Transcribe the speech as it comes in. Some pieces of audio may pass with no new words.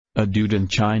A dude in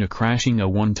China crashing a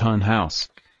 1-ton house.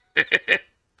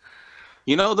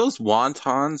 You know, those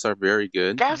wontons are very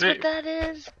good. That's what that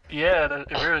is? Yeah, it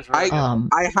is really good.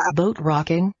 I have. Boat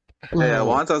rocking. Yeah,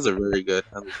 Lol. wontons are very good.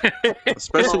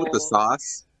 Especially with the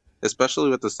sauce. Especially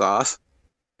with the sauce.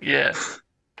 Yeah.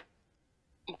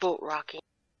 Boat rocking.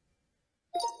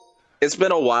 It's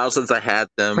been a while since I had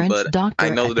them, French but doctor I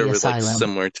know at they the were like asylum.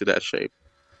 similar to that shape.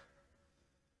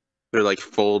 They're like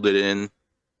folded in.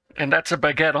 And that's a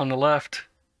baguette on the left.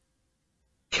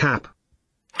 Cap.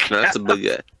 No, that's a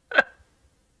baguette.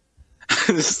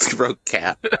 Just wrote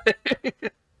cap.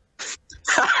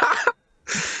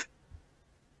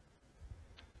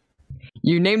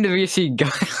 You named the VC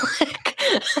garlic.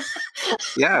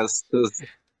 Yes,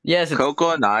 Yes, it's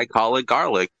Coco and I call it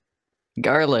garlic.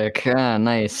 garlic. Ah,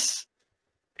 nice.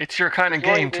 It's your kind of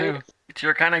Join, game, dude. too. It's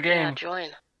your kind of Yeah, game. join.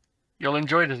 You'll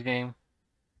enjoy this game.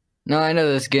 No, I know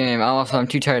this game. I'm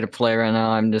too tired to play right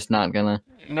now. I'm just not gonna.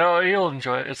 No, you'll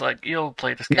enjoy it. It's like, you'll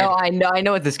play this game. No, I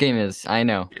know what this game is. I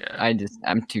know. Yeah.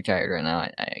 I'm too tired right now.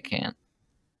 I can't.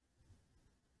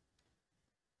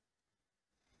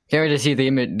 Can't wait to see the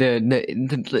image,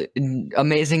 the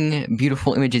amazing,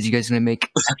 beautiful images you guys are gonna make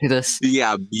after this.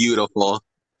 Yeah, beautiful.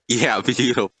 Yeah,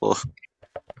 beautiful.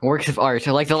 Works of art,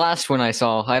 like the last one I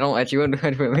saw. I don't actually.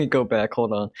 Let me go back.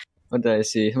 Hold on. What did I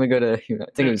see? Let me go to. I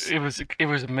think It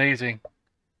was amazing.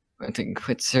 I think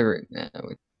quit server.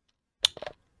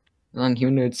 On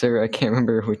humanoid server, I can't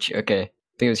remember which. Okay, I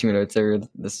think it was humanoid server.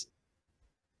 This.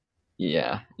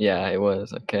 Yeah, it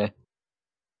was. Okay.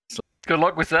 Good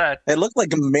luck with that. It looked like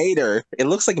Mater. It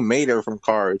looks like Mater from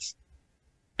Cars.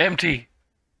 Empty.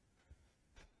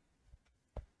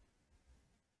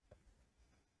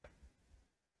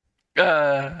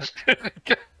 I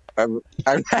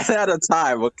ran out of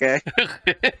time, okay?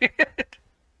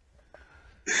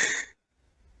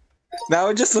 Now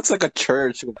it just looks like a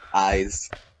church with eyes.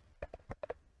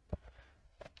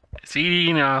 It's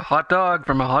eating a hot dog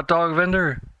from a hot dog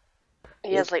vendor.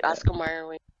 He has like Oscar Mayer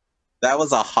wing. That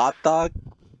was a hot dog?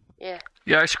 Yeah.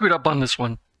 Yeah, I screwed up on this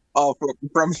one. Oh,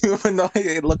 from humanoid,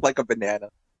 it looked like a banana.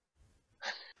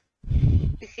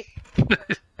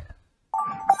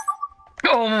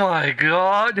 Oh my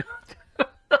god.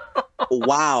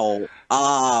 Wow.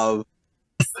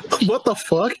 What the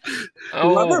fuck?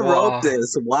 Whoever wow. wrote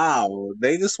this, wow.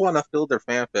 They just want to fill their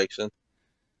fan fiction.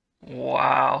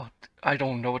 Wow. I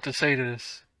don't know what to say to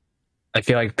this. I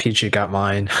feel like Peachy got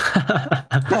mine.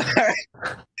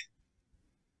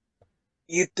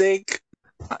 You think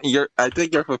I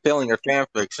think you're fulfilling your fan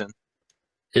fiction.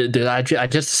 Dude, I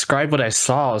just described what I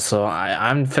saw, so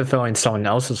I'm fulfilling someone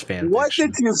else's fan What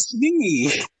fiction. did you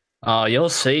see? Oh, you'll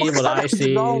see what I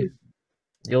see. No.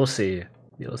 You'll see.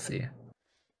 You'll see.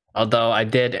 Although I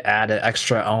did add an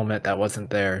extra element that wasn't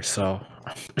there, so.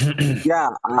 Yeah,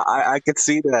 I could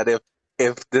see that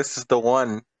if this is the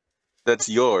one that's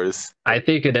yours. I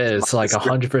think it is like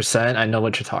 100%. I know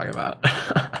what you're talking about.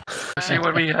 Let's see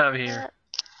what we have here.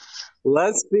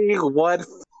 Let's see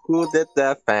who did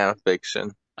that fan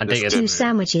fiction. I think it's Two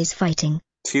sandwiches fighting.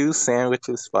 Two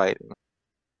sandwiches fighting.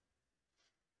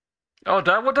 Oh,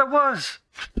 that what that was?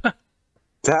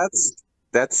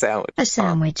 That's sandwich. A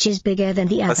sandwich is bigger than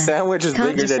the other. A sandwich is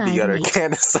Can't bigger than the decide other. weight.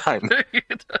 Can't assign.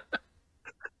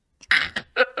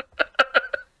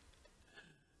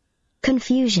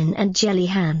 Confusion and jelly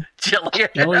ham.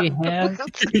 Jelly ham.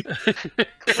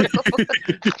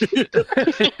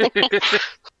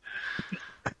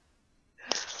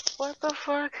 What the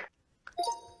fuck?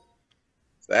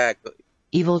 Exactly.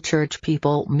 Evil church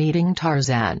people meeting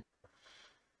Tarzan.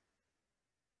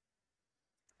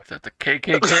 Is that the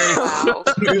KKK? Wow.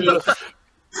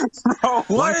 Bro,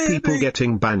 White people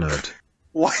getting bannered.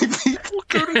 White people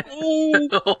getting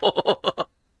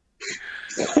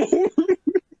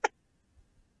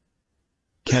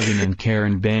Kevin and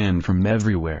Karen banned from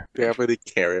everywhere. Kevin the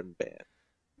Karen band.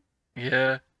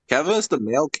 Yeah. Kevin's the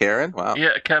male Karen? Wow.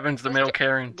 Yeah, Kevin's the male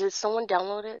Karen. Did someone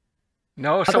download it?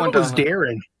 No, I thought someone it was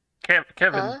downloaded. Darren.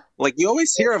 Kevin. Huh? Like, you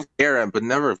always hear of Karen, but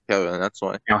never of Kevin. That's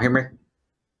why. Y'all hear me?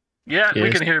 Yeah, we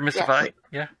Yes. can hear Mr. Fight.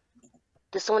 Yeah.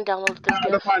 Did someone download this I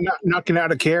gift? am not knocking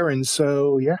out a Karen,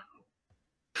 so yeah.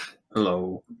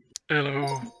 Hello. Hello.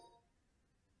 I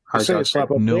How's say y'all slap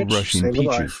doing? a No bitch, rushing save a Pichu.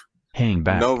 life. Hang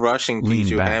back. No rushing, Lean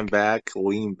Pichu. back. Hand back,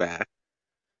 lean back.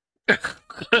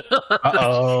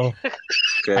 Uh-oh.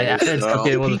 Okay, I added so-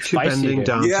 something with Pichu spicy bending here.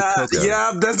 down to Yeah, Coco.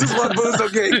 yeah, this is what Boo's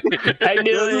okay. I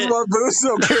knew This is it. what Boo's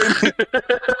okay.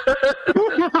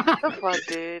 What the fuck,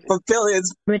 dude? Fulfilling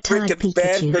his Retired freaking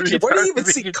fan Pikachu. fiction. Where do you even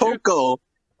see Pikachu. Coco?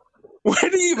 Where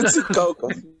do you even see Coco?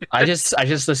 I just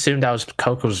assumed that was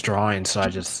Coco's drawing, so I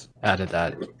just added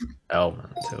that element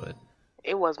to it.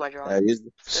 It was my drawing. Yeah,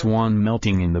 Swan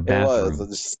melting in the it bathroom. was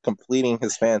just completing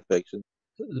his fan fiction.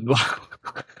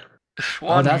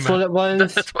 Oh, that's what it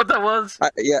was. That's what that was.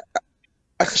 Yeah.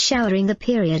 Showering the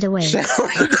period away.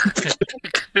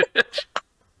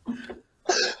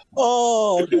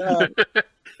 Oh god!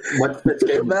 What's this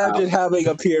game Imagine about? having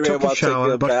a period Took a while taking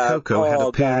shower, a but bath. Coco had Oh,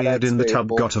 a period God, in the that's tub,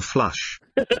 painful. got a flush.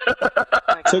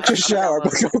 Took a shower,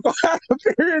 but Coco had a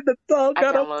period in the tub, I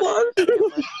got a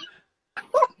downloaded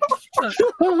flush.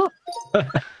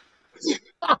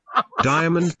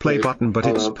 Diamond play button, but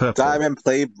it's purple. Diamond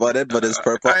play button, but it's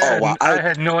purple. Oh wow! I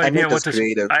had no I idea made what this this.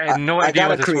 creative. I had no idea I got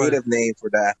what a this creative name for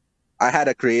that. I had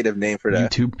a creative name for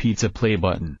that. YouTube pizza play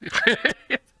button.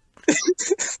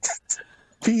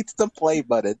 Pizza play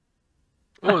button.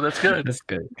 Oh, that's good. That's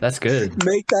good. That's good.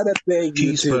 Make that a thing,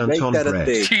 Cheese YouTube. burnt Make on that a bread.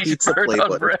 thing. Cheese Pizza burnt play on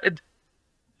button. bread.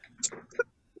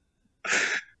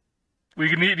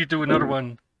 We need to do another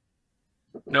one.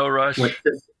 No rush.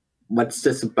 What's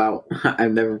this about?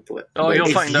 I've never played. Oh, you'll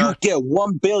If find you out. get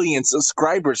 1 billion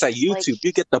subscribers at YouTube,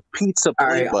 you get the pizza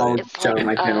play Alright, button. I'll It's show like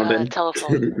my channel then.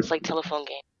 telephone. It's like telephone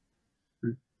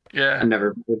game. Yeah. I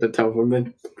never played the telephone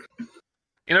then.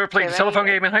 You never played Okay, the telephone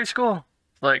ready? game in high school?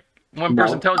 Like, one No.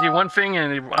 person tells you one thing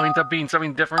and it ends up being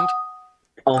something different?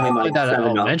 Only I like played that in 7 Up.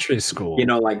 elementary school. You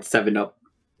know, like 7 Up.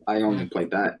 I only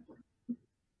played that.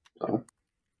 So,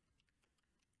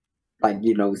 like,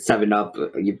 7 Up,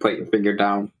 you put your finger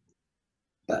down.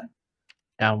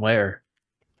 Down where?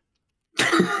 I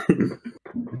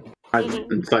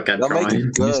suck at Don't make drawing.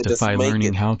 it good. Just Mystify make learning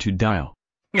it. how to dial.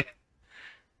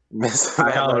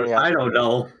 I don't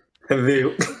know. Have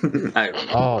you? I don't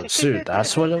know. Oh, shoot,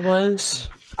 that's what it was?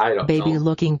 I don't Baby know.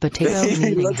 looking potato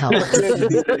needing help. You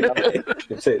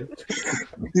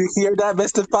hear that,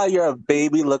 Mystify? You're a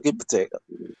baby looking potato.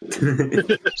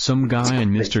 Some guy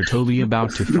and Mr. Toby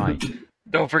about to fight.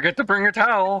 Don't forget to bring a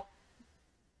towel.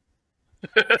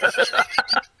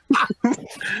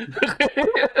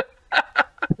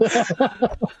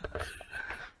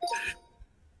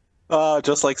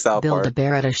 Just like South Build a Park.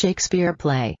 bear at a Shakespeare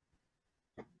play.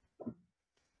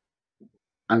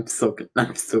 I'm so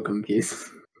confused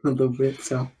a little bit.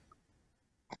 So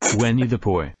Winnie the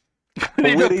Pooh. Winnie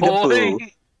Winnie the Pooh.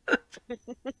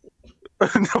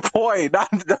 The boy, not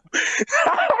the...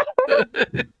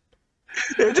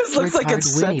 It just looks like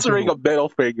it's Retard Winnie censoring Pooh. a middle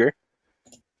finger.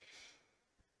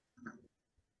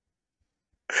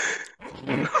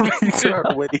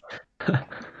 Retard Winnie.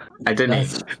 I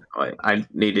didn't. I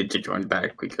needed to join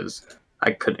back because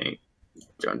I couldn't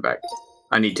join back.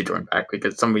 I need to join back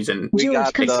because some reason We George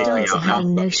got Costanza the-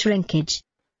 having no shrinkage.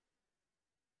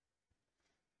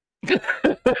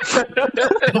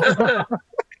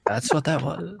 That's what that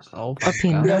was. Oh my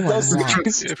Opinion god. no one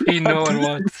wants. If he no one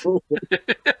wants.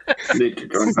 I need to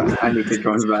join back. I need to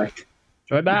join back.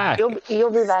 Join back.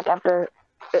 You'll be back after.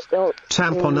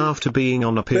 Tampon after being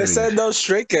on a They said period. no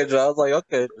shrinkage. I was like,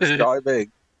 okay, just start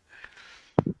big.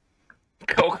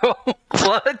 Coco?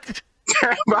 What?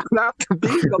 Not to be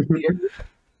up here.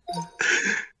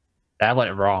 That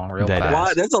went wrong real That fast. Wow,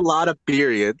 there's a lot of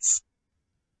periods.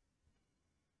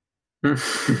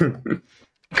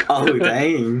 Oh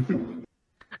dang!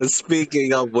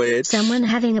 Speaking of which, Someone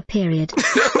having a period.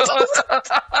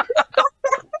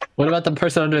 What about the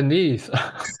person underneath?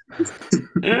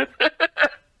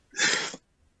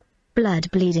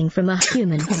 Blood bleeding from a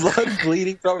human. blood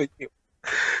bleeding from it.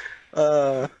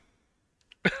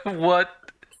 What?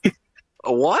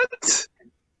 What?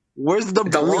 Where's the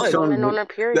It's only blood? showing- Women on her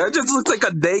period. That just looks like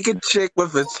a naked chick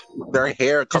with their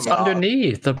hair It's coming off.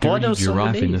 underneath. The blood Dirty is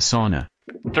giraffe in the underneath. sauna.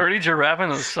 Dirty giraffe in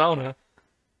a sauna.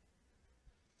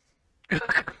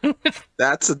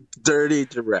 That's a dirty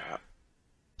giraffe.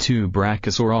 Two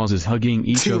brachiosaurus hugging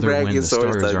each Two other when the brachiosaurs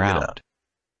stars hugging are it out. out.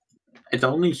 It's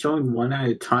only showing one at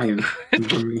a time.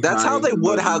 That's how they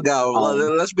would hug out.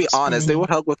 Let's be honest. They would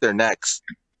hug with their necks.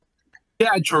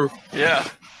 Yeah, true. Yeah.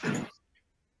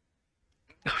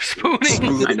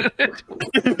 Spooning.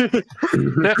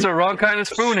 That's the wrong kind of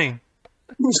spooning.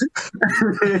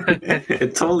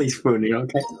 It's totally spooning.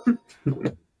 Okay.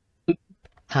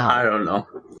 How? I don't know.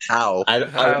 How?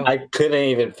 I couldn't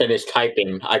even finish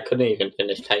typing.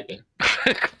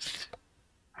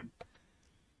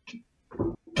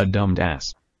 A dumbed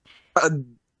ass. A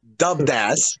dubbed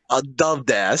ass. A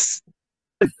dubbed ass.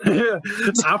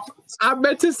 I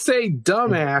meant to say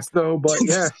dumbass though, but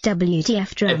yeah.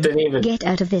 WTF drum. didn't even. Get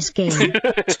out of this game.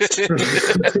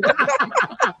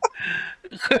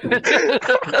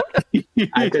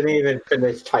 I didn't even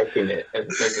finish typing it.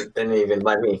 It didn't even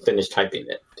let me finish typing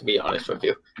it. To be honest with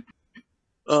you.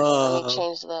 Let me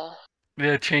change the.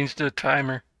 Yeah, change the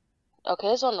timer. Okay,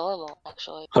 it's on normal,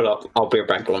 actually. Hold up, I'll be right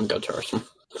back. Go and go to Arsenal.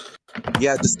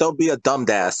 Yeah, just don't be a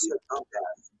dumbass.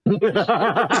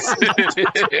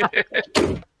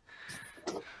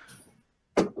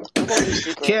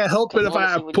 Can't help it if I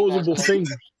have posable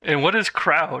fingers. And what is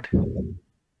crowd?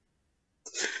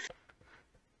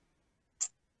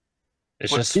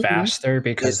 It's just faster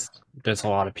because there's a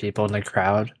lot of people in the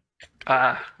crowd.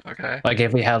 Ah, okay. Like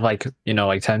if we had like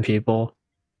 10 people,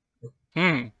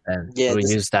 Hmm. and Yeah, we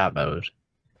just- use that mode.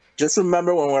 Just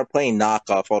remember when we were playing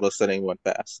knockoff, all of a sudden it went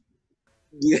fast.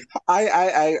 Yeah,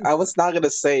 I was not gonna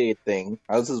say anything.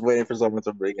 I was just waiting for someone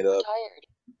to bring it up. Tired.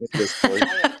 With Discord.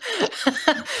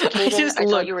 Caden, I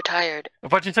thought you were tired. I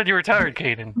thought you said you were tired,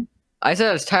 Caden. I said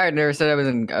I was tired. Never said I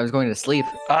was going to sleep.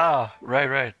 Ah,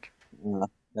 right.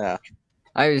 Yeah.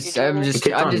 I'm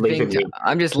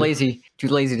just lazy. Too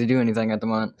lazy to do anything at the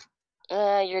moment.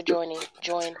 You're joining.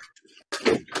 Join.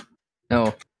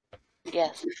 No,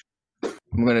 Yes.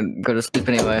 I'm gonna go to sleep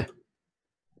anyway.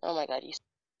 Oh my god, you.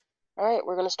 Alright,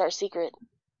 we're gonna start secret.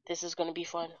 This is gonna be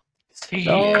fun. Secret.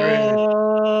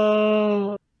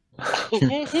 Oh.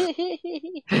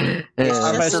 It's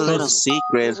just a little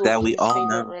secret that we all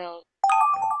know.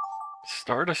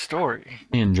 Start a story.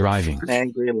 In driving.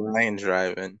 Angry lion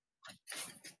driving.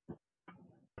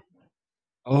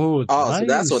 Oh, Oh, so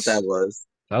that's what nice. that was.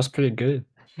 That was pretty good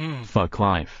Fuck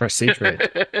life. for secret.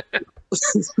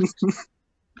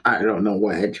 I don't know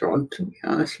what I drawn, to be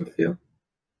honest with you.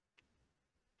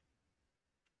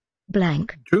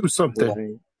 Blank. Do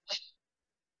something.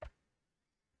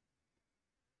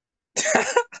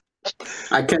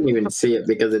 I can't even see it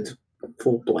because it's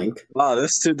full blank. Oh,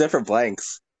 there's two different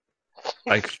blanks.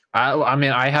 Like I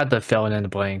mean, I had to fill it in the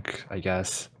blank, I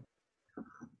guess.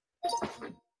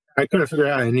 I couldn't figure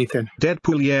out anything.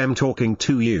 Deadpool, yeah, I'm talking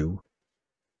to you.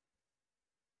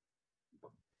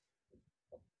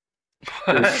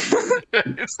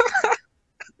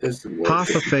 Half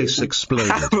a face exploded.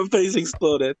 Half a face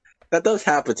exploded. That does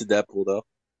happen to Deadpool, though.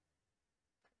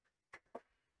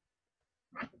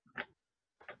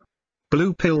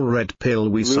 Blue pill, red pill,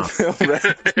 we Blue suck. pill, red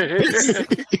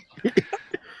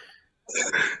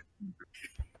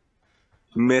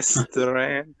Mr.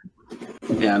 Rand.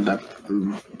 Yeah, that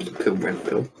pill, red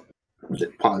pill.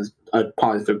 A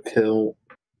positive pill,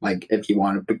 like if you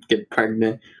want to get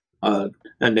pregnant. A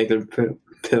negative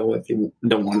pill if you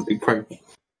don't want to be pregnant.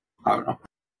 I don't know.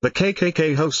 The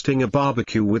KKK hosting a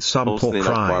barbecue with some Hosting pork a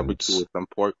barbecue rinds. with some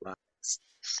pork rinds.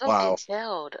 So Wow.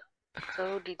 detailed.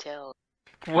 So detailed.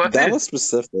 What? That was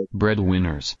specific.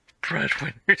 Breadwinners.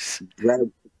 Breadwinners.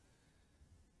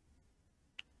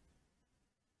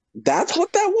 That's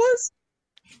what that was?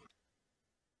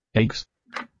 Eggs.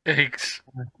 Eggs.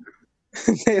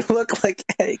 They look like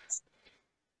eggs.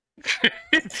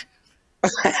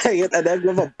 An egg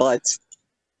with a butt.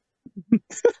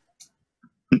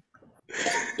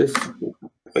 Just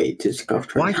wait to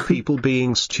scuff. White people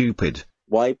being stupid.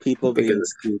 White people being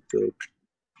Because- stupid.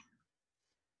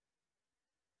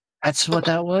 That's what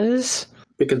that was?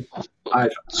 Because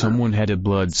Someone had a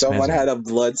blood Someone spasm. had a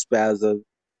blood spasm.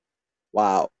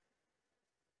 Wow.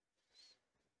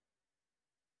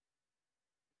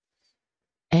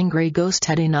 Angry Ghost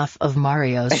had enough of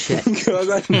Mario's shit. Because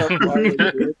I know Mario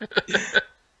did.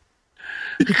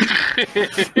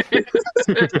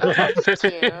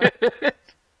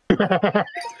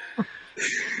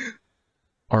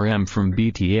 RM from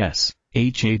BTS.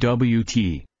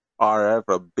 HAWT. RF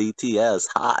from BTS.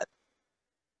 Hot.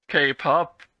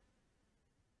 K-pop.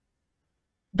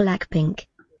 Blackpink.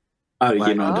 oh,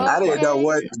 you know, I didn't know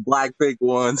what Blackpink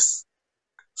was.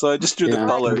 So I just drew the Yeah.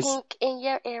 colors. Pink in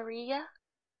your area?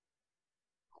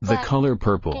 The Black color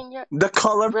purple. in your... The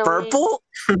color Really? purple?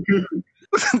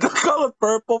 The color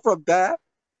purple from that?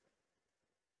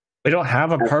 We don't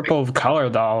have a purple color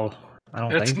though. I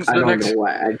don't It's think. I the don't next, know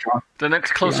what I drawn. the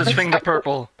next closest thing to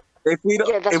purple. If we don't,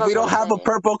 Yeah, that's if what we I don't was have a saying.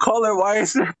 purple color, why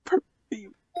is there purple?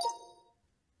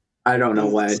 I don't know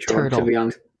what I drawn, to Turtle. be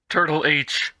honest. Turtle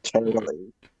H.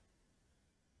 Totally.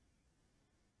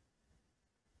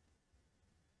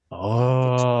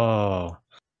 Oh,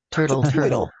 Turtle.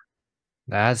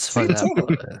 that's what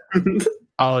that was.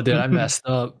 Oh, dude, I messed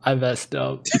up. It's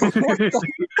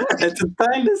a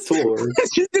dinosaur.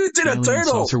 What'd you do to the Alien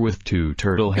turtle? saucer with two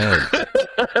turtle heads.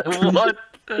 What?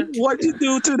 What'd you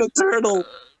do to the turtle?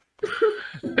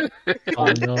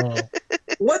 Oh no.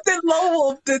 What did Lone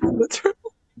Wolf do to the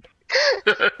turtle?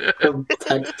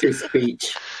 Text to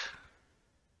speech.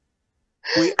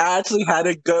 We actually had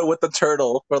it good with the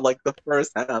turtle for like the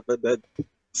first half, and then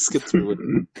skipped through it.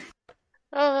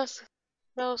 Oh,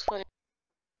 that was funny.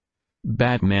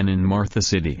 Batman in Martha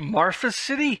City. Martha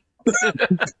City?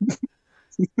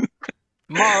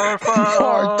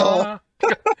 Martha.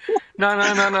 No,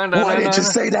 no, no, no, no. Why no, did you no.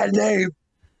 say that name?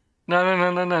 No,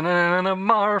 no, no, no, no, no, no,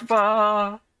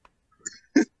 Martha.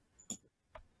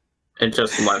 It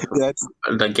just left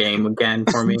the game again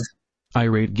for me.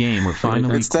 Irate gamer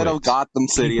finally Instead of quits. Gotham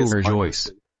City, People it's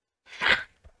rejoice.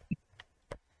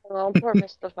 Oh, poor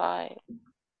Mr. Five.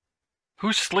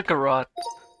 Who's Slickerot?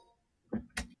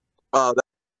 Oh,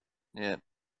 yeah.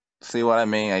 See what I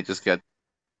mean? I just get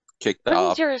kicked What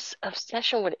off. is your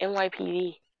obsession with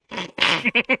NYPD?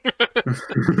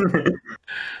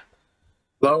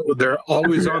 Well, they're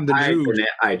always on the news.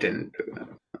 I didn't do that.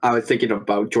 I was thinking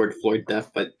about George Floyd death,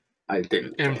 but I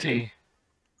didn't. MT.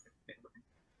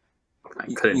 I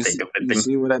couldn't think of You anything.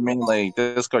 see what I mean? Like,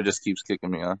 this car just keeps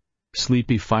kicking me on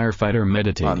Sleepy firefighter the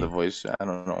meditating. voice chat. I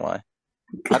don't know why.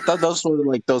 I thought those were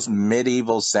like those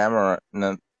medieval samurai.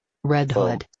 No, Red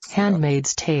Hood,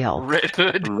 Handmaid's Tale. Red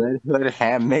Hood. Red Hood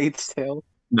Handmaid's Tale?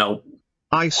 No.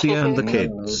 Icy and the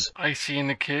kids. Icy and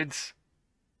the kids.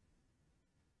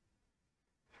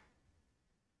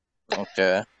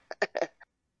 Okay.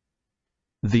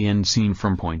 The end scene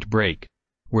from Point Break,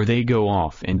 where they go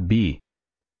off and be.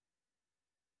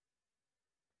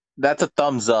 That's a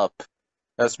thumbs up.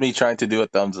 That's me trying to do a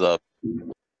thumbs up.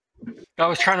 I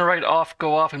was trying to write off,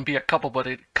 go off, and be a couple, but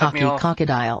it cut me Cocky off.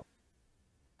 Crocodile.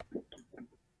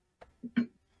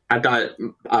 I thought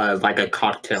like a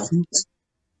cocktail.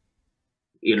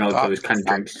 You know, those kind of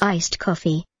drinks. Iced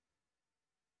coffee.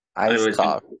 Iced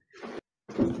coffee.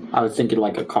 I was thinking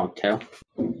like a cocktail.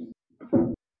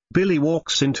 Billy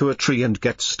walks into a tree and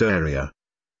gets styria.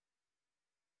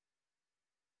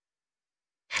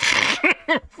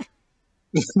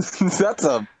 That's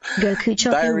a Goku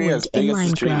chopping diarrhea wood as in big as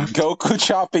the tree. Minecraft. Goku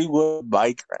chopping wood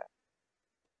Minecraft.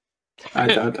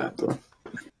 I thought that though.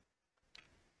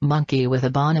 Monkey with a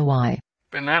banana.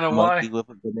 Banana Monkey Y. with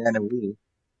a banana wheel.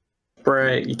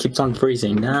 Bruh, it keeps on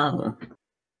freezing now.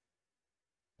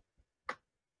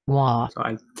 Wah. So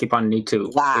I keep on need to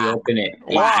Wow. reopen it.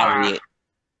 Why?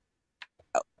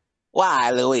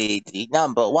 Why, Luigi?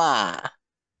 Number one.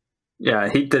 Yeah,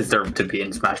 he deserved to be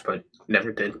in Smash, but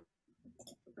never did.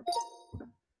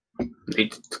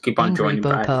 Need to keep on Angry joining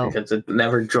back Bopo. because it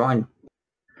never joined.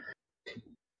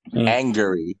 Yeah.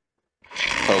 Angry.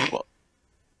 Popo.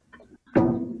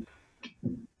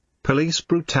 Police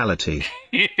brutality.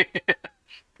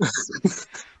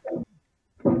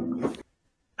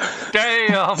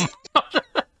 Damn.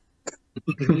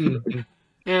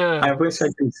 Yeah. I wish I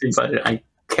could see, but I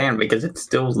can't because it's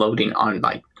still loading on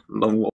like mobile